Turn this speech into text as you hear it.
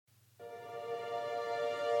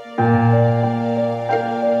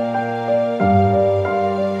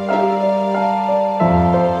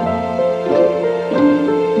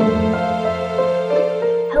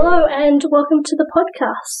welcome to the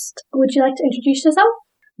podcast. Would you like to introduce yourself?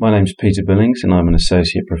 My name's Peter Billings and I'm an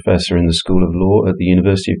Associate Professor in the School of Law at the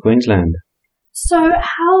University of Queensland. So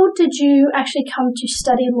how did you actually come to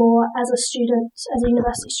study law as a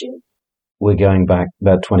university student? We're going back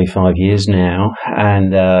about 25 years now,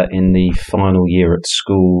 and in the final year at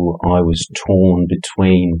school I was torn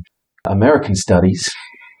between American studies,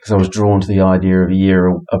 because I was drawn to the idea of a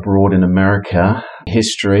year abroad in America,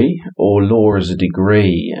 history, or law as a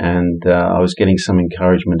degree, and I was getting some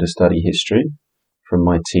encouragement to study history from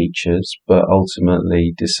my teachers, but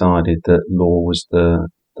ultimately decided that law was the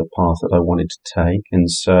path that I wanted to take. And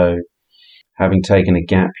so, having taken a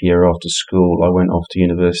gap year after school, I went off to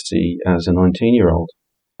university as a 19-year-old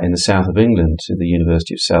in the south of England, to the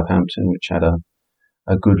University of Southampton, which had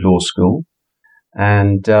a good law school.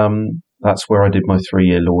 And that's where I did my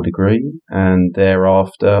 3-year law degree. And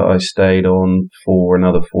thereafter, I stayed on for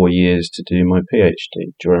another 4 years to do my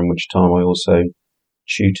PhD, during which time I also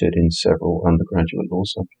tutored in several undergraduate law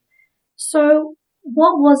subjects. So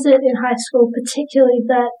what was it in high school particularly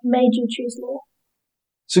that made you choose law?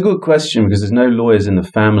 It's a good question because there's no lawyers in the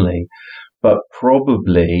family, but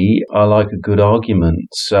probably I like a good argument.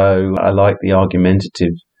 So I like the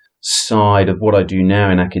argumentative side of what I do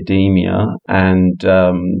now in academia, and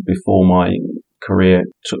before my career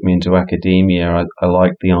took me into academia, I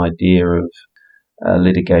like the idea of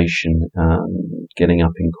litigation, getting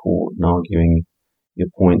up in court and arguing your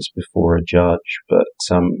points before a judge. But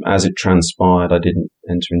as it transpired, I didn't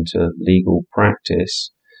enter into legal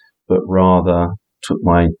practice, but rather took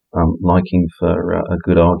my liking for a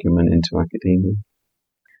good argument into academia.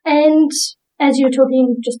 And as you were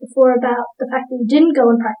talking just before about the fact that you didn't go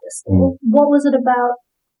and practice law, what was it about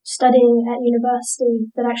studying at university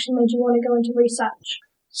that actually made you want to go into research?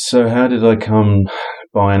 So how did I come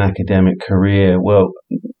by an academic career? Well,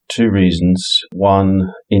 two reasons. One,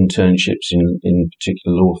 internships in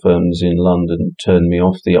particular law firms in London turned me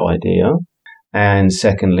off the idea. And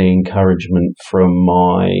secondly, encouragement from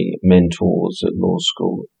my mentors at law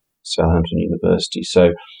school, Southampton University.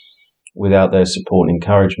 So without their support and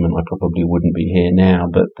encouragement, I probably wouldn't be here now,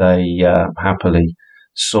 but they happily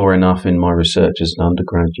saw enough in my research as an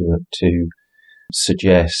undergraduate to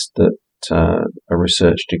suggest that a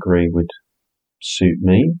research degree would suit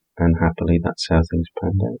me, and happily that's how things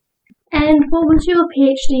panned out. And what was your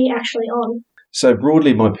PhD actually on? So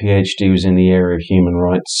broadly, my PhD was in the area of human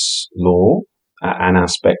rights law, an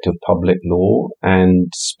aspect of public law,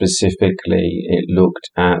 and specifically it looked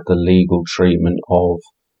at the legal treatment of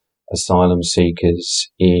asylum seekers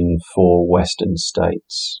in 4 Western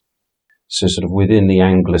states. So sort of within the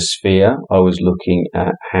Anglosphere, I was looking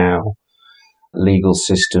at how legal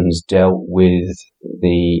systems dealt with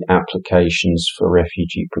the applications for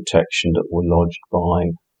refugee protection that were lodged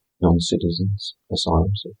by non-citizens,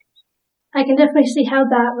 asylum seekers. I can definitely see how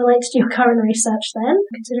that relates to your current research then,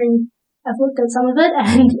 considering I've looked at some of it,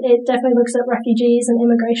 and it definitely looks at refugees and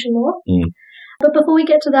immigration law. But before we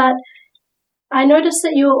get to that, I noticed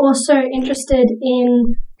that you were also interested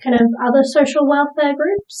in kind of other social welfare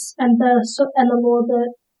groups and the law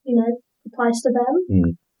that, applies to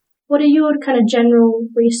them. What are your kind of general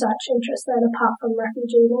research interests then, apart from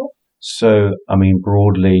refugee law? So,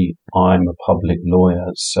 broadly, I'm a public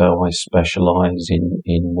lawyer, so I specialise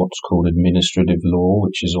in what's called administrative law,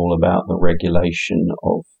 which is all about the regulation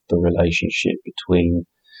of the relationship between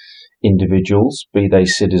individuals, be they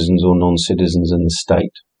citizens or non-citizens, in the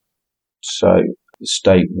state. So the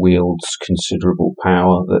state wields considerable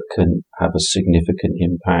power that can have a significant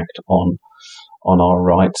impact on our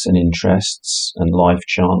rights and interests and life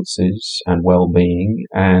chances and well-being,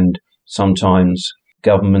 and sometimes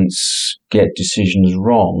governments get decisions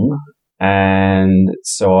wrong, and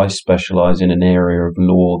so I specialise in an area of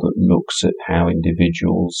law that looks at how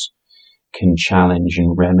individuals can challenge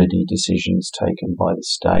and remedy decisions taken by the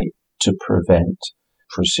state to prevent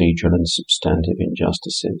procedural and substantive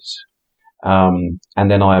injustices. And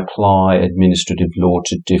then I apply administrative law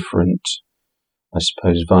to different,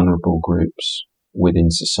 vulnerable groups within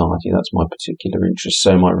society. That's my particular interest.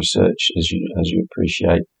 So my research, as you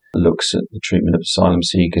appreciate, looks at the treatment of asylum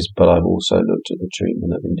seekers, but I've also looked at the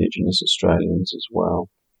treatment of Indigenous Australians as well.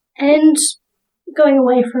 And going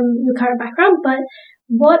away from your current background, but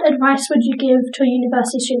what advice would you give to a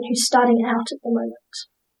university student who's starting out at the moment?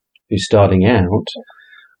 Who's starting out? Yeah.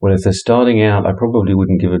 Well, if they're starting out, I probably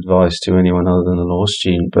wouldn't give advice to anyone other than a law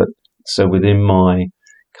student. But so within my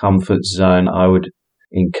comfort zone, I would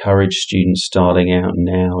encourage students starting out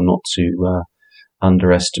now not to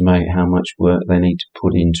underestimate how much work they need to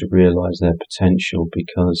put in to realise their potential,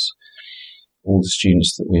 because all the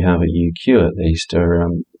students that we have at UQ at least are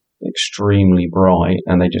extremely bright,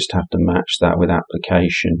 and they just have to match that with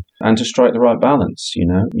application and to strike the right balance.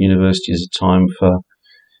 University is a time for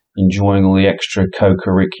enjoying all the extra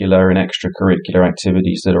co-curricular and extracurricular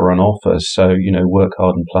activities that are on offer. So, work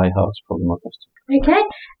hard and play hard is probably my best. Okay.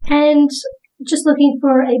 And just looking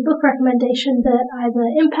for a book recommendation that either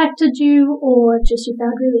impacted you or just you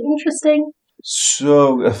found really interesting.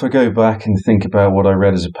 So if I go back and think about what I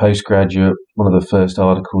read as a postgraduate, one of the first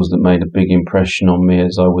articles that made a big impression on me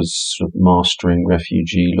as I was sort of mastering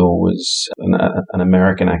refugee law was an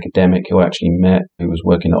American academic who I actually met, who was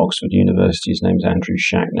working at Oxford University. His name's Andrew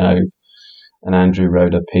Shaknove. And Andrew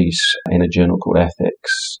wrote a piece in a journal called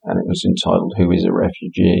Ethics, and it was entitled Who is a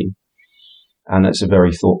Refugee? And it's a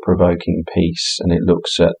very thought-provoking piece, and it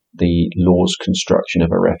looks at the law's construction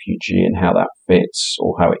of a refugee and how that fits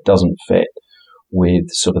or how it doesn't fit with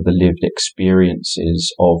sort of the lived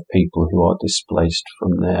experiences of people who are displaced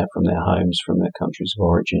from their homes, from their countries of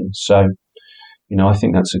origin. So, I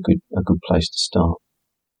think that's a good place to start.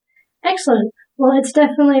 Excellent. Well, it's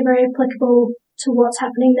definitely very applicable to what's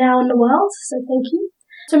happening now in the world, so thank you.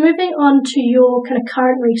 So moving on to your kind of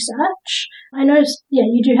current research, I noticed,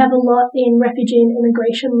 you do have a lot in refugee and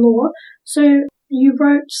immigration law. So you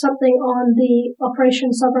wrote something on the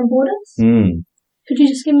Operation Sovereign Borders. Could you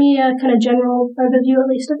just give me a kind of general overview, at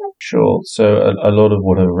least, of it? Sure. So a lot of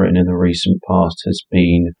what I've written in the recent past has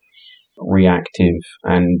been reactive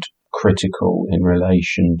and critical in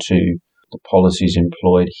relation to the policies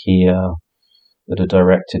employed here that are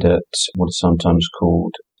directed at what is sometimes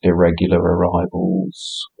called irregular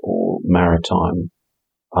arrivals or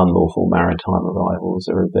unlawful maritime arrivals.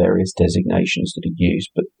 There are various designations that are used,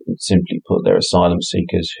 but simply put, they're asylum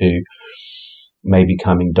seekers who may be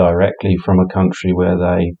coming directly from a country where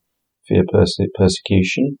they fear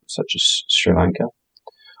persecution, such as Sri Lanka,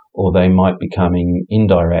 or they might be coming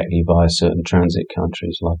indirectly via certain transit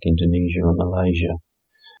countries like Indonesia or Malaysia.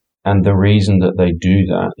 And the reason that they do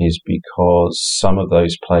that is because some of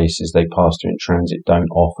those places they pass through in transit don't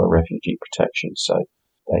offer refugee protection, so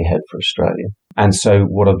they head for Australia. And so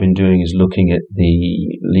what I've been doing is looking at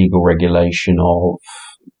the legal regulation of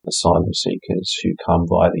asylum seekers who come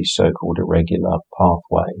via these so-called irregular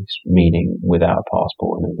pathways, meaning without a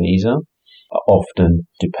passport and a visa, are often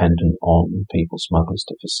dependent on people smugglers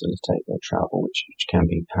to facilitate their travel, which can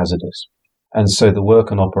be hazardous. And so the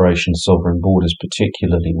work on Operation Sovereign Borders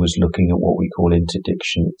particularly was looking at what we call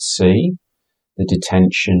interdiction at sea, the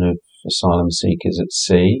detention of asylum seekers at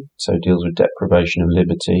sea, so it deals with deprivation of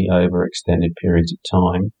liberty over extended periods of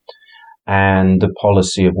time, and the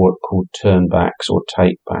policy of what are called turnbacks or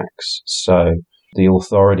takebacks. So the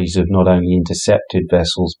authorities have not only intercepted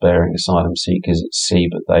vessels bearing asylum seekers at sea,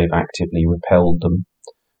 but they've actively repelled them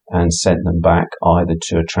and sent them back either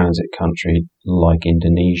to a transit country like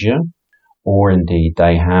Indonesia, or indeed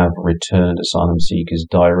they have returned asylum seekers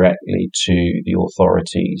directly to the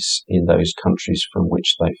authorities in those countries from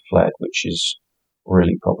which they fled, which is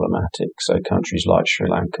really problematic. So countries like Sri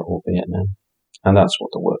Lanka or Vietnam. And that's what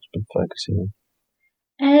the work's been focusing on.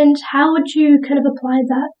 And how would you kind of apply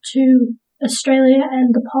that to Australia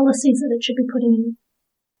and the policies that it should be putting in?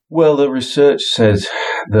 Well, the research says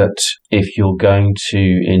that if you're going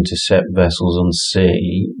to intercept vessels on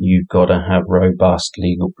sea, you've got to have robust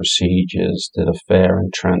legal procedures that are fair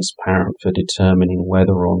and transparent for determining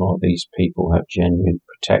whether or not these people have genuine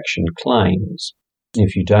protection claims.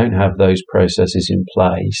 If you don't have those processes in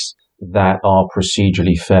place that are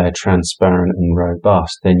procedurally fair, transparent and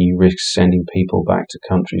robust, then you risk sending people back to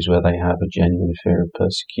countries where they have a genuine fear of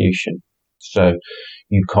persecution. So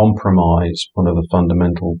you compromise one of the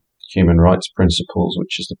fundamental human rights principles,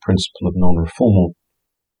 which is the principle of non-refoulement,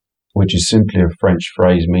 which is simply a French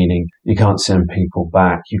phrase meaning you can't send people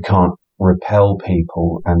back, you can't repel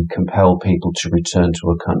people and compel people to return to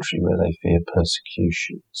a country where they fear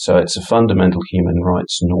persecution. So it's a fundamental human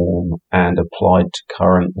rights norm, and applied to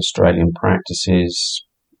current Australian practices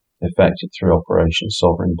effected through Operation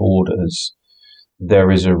Sovereign Borders, there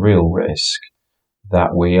is a real risk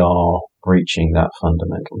that we are breaching that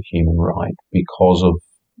fundamental human right because of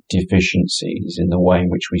deficiencies in the way in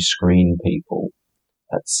which we screen people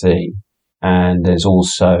at sea. And there's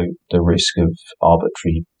also the risk of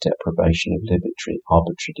arbitrary deprivation of liberty,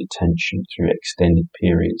 arbitrary detention through extended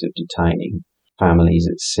periods of detaining families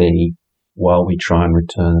at sea while we try and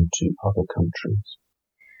return them to other countries.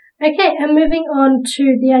 Okay, and moving on to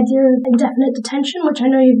the idea of indefinite detention, which I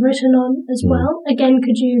know you've written on as well. Again,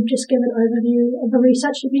 could you just give an overview of the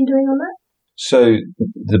research you've been doing on that? So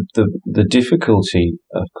the difficulty,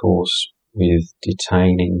 of course, with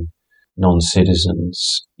detaining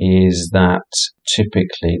non-citizens is that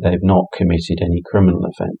typically they've not committed any criminal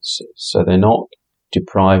offences. So they're not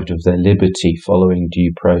deprived of their liberty following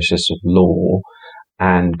due process of law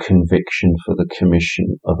and conviction for the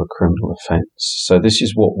commission of a criminal offence. So this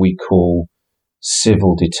is what we call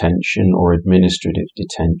civil detention or administrative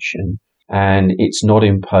detention. And it's not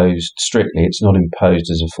imposed strictly, it's not imposed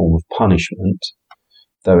as a form of punishment,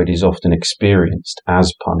 though it is often experienced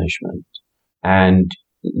as punishment. And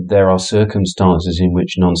there are circumstances in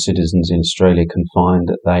which non-citizens in Australia can find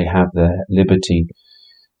that they have their liberty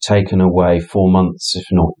taken away for months, if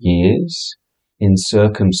not years, in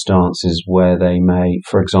circumstances where they may,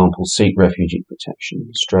 for example, seek refugee protection in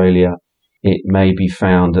Australia. It may be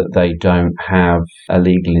found that they don't have a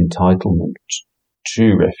legal entitlement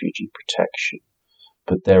to refugee protection,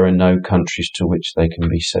 but there are no countries to which they can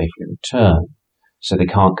be safely returned. So they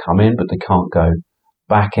can't come in, but they can't go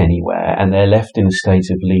back anywhere, and they're left in a state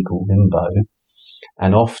of legal limbo.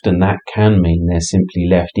 And often that can mean they're simply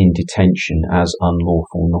left in detention as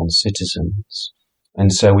unlawful non-citizens.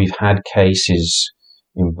 And so we've had cases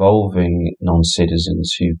involving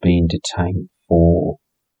non-citizens who've been detained for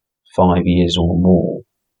 5 years or more.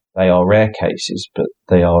 They are rare cases, but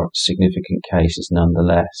they are significant cases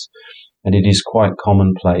nonetheless. And it is quite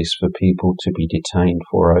commonplace for people to be detained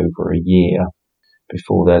for over a year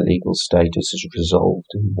before their legal status is resolved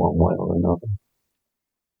in one way or another.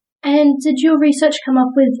 And did your research come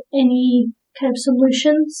up with any kind of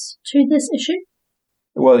solutions to this issue?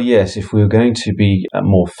 Well, yes, if we were going to be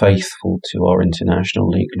more faithful to our international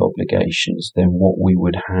legal obligations, then what we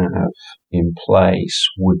would have in place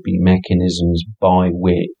would be mechanisms by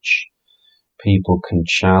which people can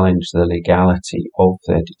challenge the legality of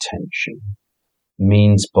their detention,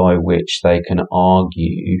 means by which they can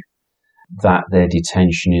argue that their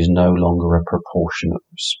detention is no longer a proportionate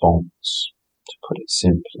response, to put it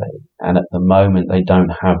simply. And at the moment, they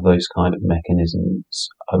don't have those kind of mechanisms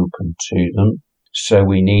open to them. So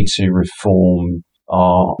we need to reform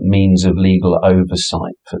our means of legal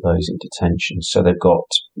oversight for those in detention, so they've got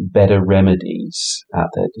better remedies at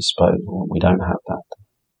their disposal, and we don't have that.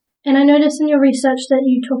 And I noticed in your research that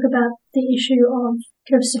you talk about the issue of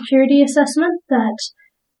kind of security assessment, that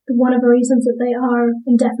one of the reasons that they are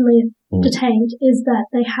indefinitely detained is that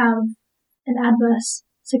they have an adverse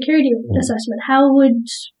security assessment. How would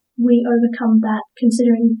we overcome that,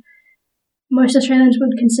 considering most Australians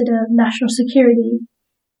would consider national security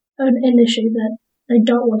an issue that they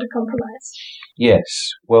don't want to compromise?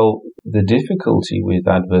 Yes. Well, the difficulty with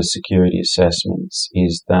adverse security assessments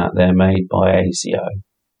is that they're made by ASIO,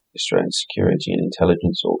 Australian Security and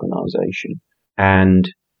Intelligence Organisation, and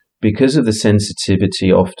because of the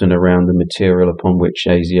sensitivity often around the material upon which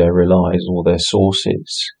ASIO relies or their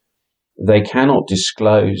sources, they cannot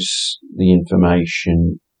disclose the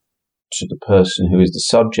information to the person who is the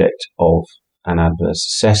subject of an adverse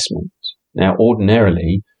assessment. Now,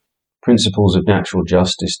 ordinarily, principles of natural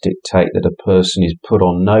justice dictate that a person is put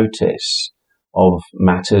on notice of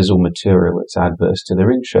matters or material that's adverse to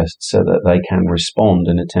their interests so that they can respond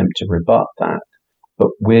and attempt to rebut that. But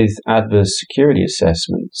with adverse security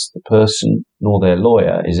assessments, the person nor their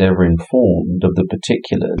lawyer is ever informed of the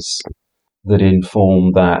particulars that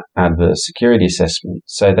inform that adverse security assessment.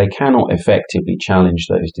 So they cannot effectively challenge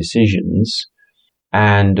those decisions.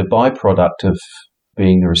 And a byproduct of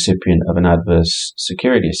being the recipient of an adverse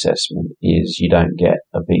security assessment is you don't get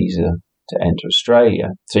a visa to enter Australia.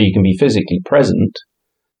 So you can be physically present,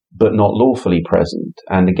 but not lawfully present.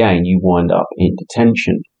 And again, you wind up in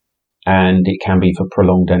detention. And it can be for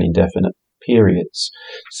prolonged and indefinite periods.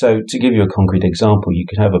 So to give you a concrete example, you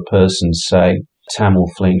could have a person, say, Tamil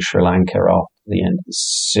fleeing Sri Lanka after the end of the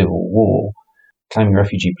Civil War, claiming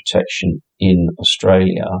refugee protection in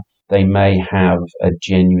Australia. They may have a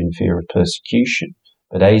genuine fear of persecution,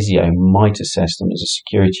 but ASIO might assess them as a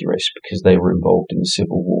security risk because they were involved in the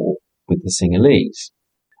Civil War with the Sinhalese.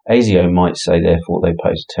 ASIO might say, therefore, they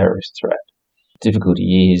pose a terrorist threat. The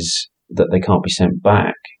difficulty is that they can't be sent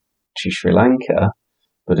back to Sri Lanka,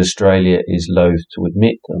 but Australia is loath to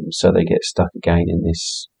admit them, so they get stuck again in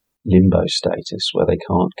this limbo status where they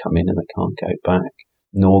can't come in and they can't go back,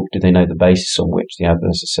 nor do they know the basis on which the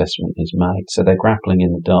adverse assessment is made. So they're grappling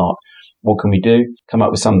in the dark. What can we do? Come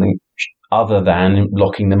up with something other than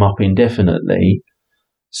locking them up indefinitely.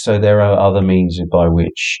 So there are other means by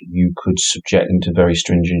which you could subject them to very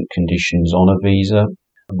stringent conditions on a visa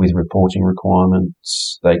with reporting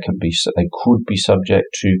requirements. They could be subject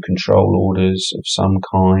to control orders of some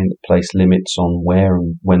kind, place limits on where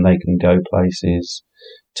and when they can go places.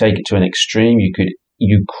 Take it to an extreme, you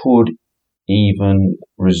could even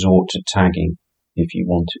resort to tagging if you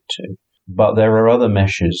wanted to. But there are other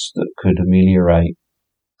measures that could ameliorate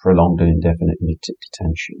prolonged and indefinite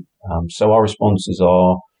detention. So our responses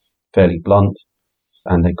are fairly blunt.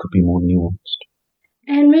 and they could be more nuanced.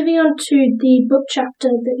 And moving on to the book chapter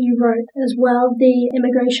that you wrote as well, the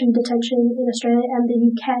immigration detention in Australia and the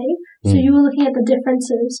UK. So you were looking at the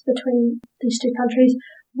differences between these two countries.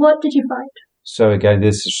 What did you find? So again,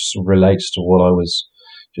 this relates to what I was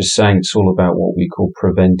just saying. It's all about what we call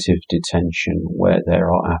preventive detention, where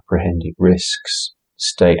there are apprehended risks.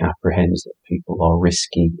 The state apprehends that people are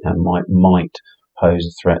risky and might pose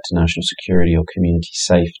a threat to national security or community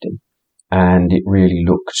safety. And it really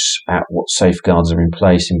looks at what safeguards are in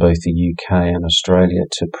place in both the UK and Australia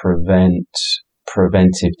to prevent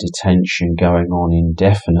preventive detention going on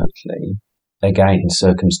indefinitely, again in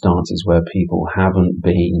circumstances where people haven't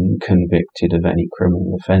been convicted of any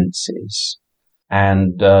criminal offences.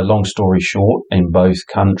 And long story short, in both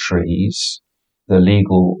countries, the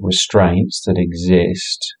legal restraints that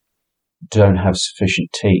exist don't have sufficient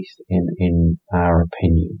teeth in our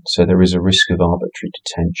opinion. So there is a risk of arbitrary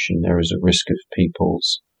detention. There is a risk of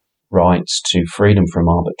people's rights to freedom from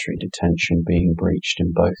arbitrary detention being breached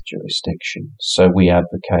in both jurisdictions. So we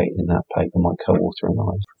advocate in that paper, my co-author and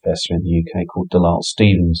I, a professor in the UK called Dalal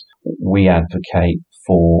Stevens, we advocate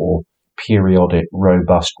for periodic,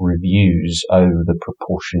 robust reviews over the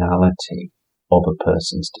proportionality of a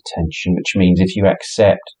person's detention, which means if you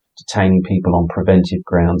accept detaining people on preventive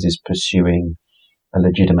grounds is pursuing a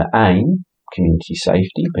legitimate aim, community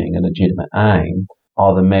safety being a legitimate aim,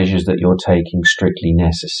 are the measures that you're taking strictly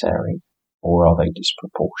necessary, or are they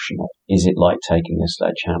disproportionate? Is it like taking a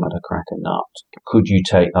sledgehammer to crack a nut? Could you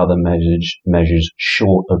take other measures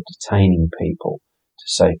short of detaining people to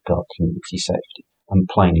safeguard community safety? And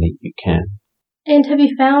plainly, you can. And have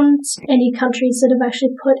you found any countries that have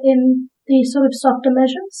actually put in these sort of softer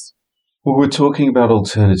measures? Well, we're talking about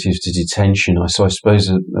alternatives to detention. So I suppose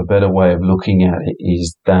a better way of looking at it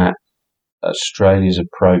is that Australia's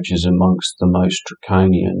approach is amongst the most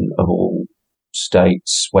draconian of all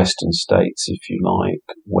states, Western states, if you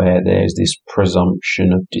like, where there's this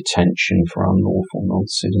presumption of detention for unlawful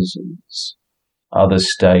non-citizens. Other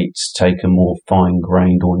states take a more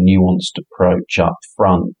fine-grained or nuanced approach up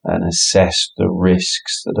front and assess the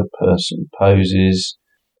risks that a person poses,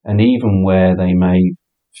 and even where they may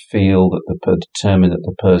feel that determine that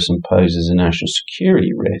the person poses a national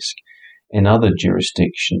security risk, in other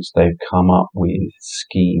jurisdictions they've come up with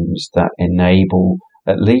schemes that enable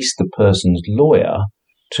at least the person's lawyer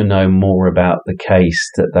to know more about the case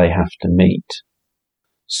that they have to meet.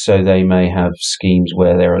 So they may have schemes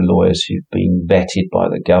where there are lawyers who've been vetted by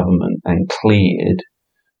the government and cleared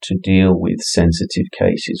to deal with sensitive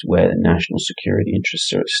cases where national security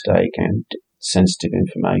interests are at stake and sensitive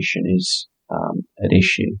information is at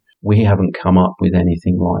issue. We haven't come up with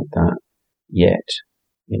anything like that yet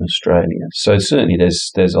in Australia. So certainly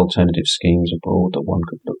there's alternative schemes abroad that one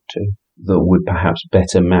could look to that would perhaps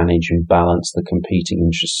better manage and balance the competing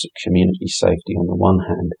interests of community safety on the one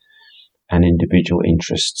hand and individual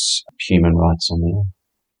interests of human rights on the other.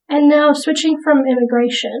 And now switching from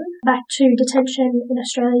immigration back to detention in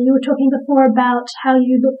Australia, you were talking before about how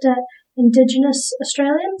you looked at Indigenous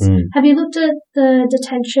Australians. Have you looked at the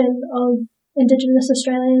detention of Indigenous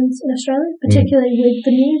Australians in Australia, particularly with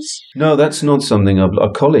the news? No, that's not something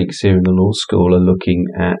our colleagues here in the law school are looking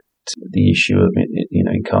at the issue of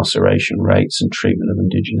incarceration rates and treatment of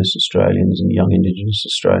Indigenous Australians and young Indigenous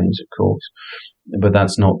Australians, of course. But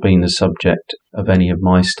that's not been the subject of any of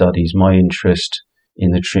my studies. My interest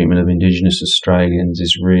in the treatment of Indigenous Australians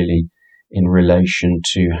is really in relation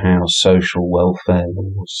to how social welfare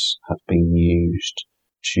laws have been used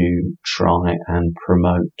to try and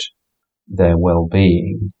promote their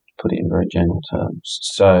well-being, to put it in very general terms.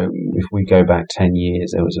 So if we go back 10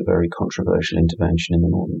 years, there was a very controversial intervention in the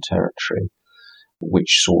Northern Territory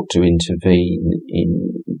which sought to intervene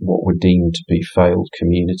in what were deemed to be failed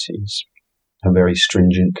communities, and very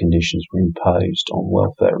stringent conditions were imposed on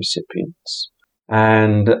welfare recipients.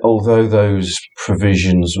 And although those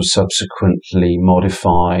provisions were subsequently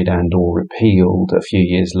modified and or repealed a few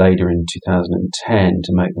years later in 2010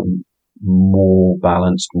 to make them more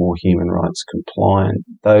balanced, more human rights compliant,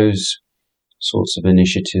 those sorts of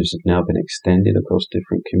initiatives have now been extended across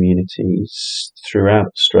different communities throughout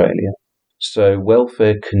Australia. So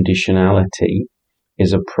welfare conditionality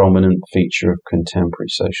is a prominent feature of contemporary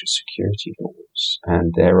social security laws.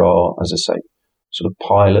 And there are, as I say, sort of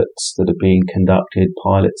pilots that are being conducted,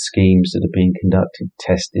 pilot schemes that are being conducted,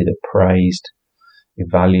 tested, appraised,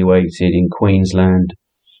 evaluated in Queensland,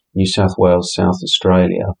 New South Wales, South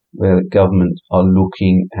Australia, where the government are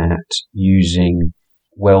looking at using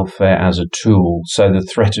welfare as a tool. So the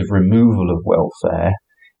threat of removal of welfare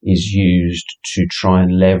is used to try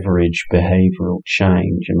and leverage behavioural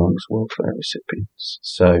change amongst welfare recipients.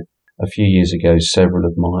 So a few years ago, several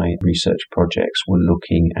of my research projects were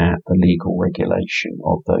looking at the legal regulation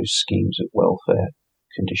of those schemes of welfare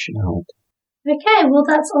conditionality. Okay, well,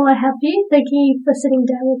 that's all I have for you. Thank you for sitting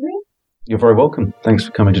down with me. You're very welcome. Thanks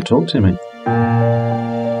for coming to talk to me.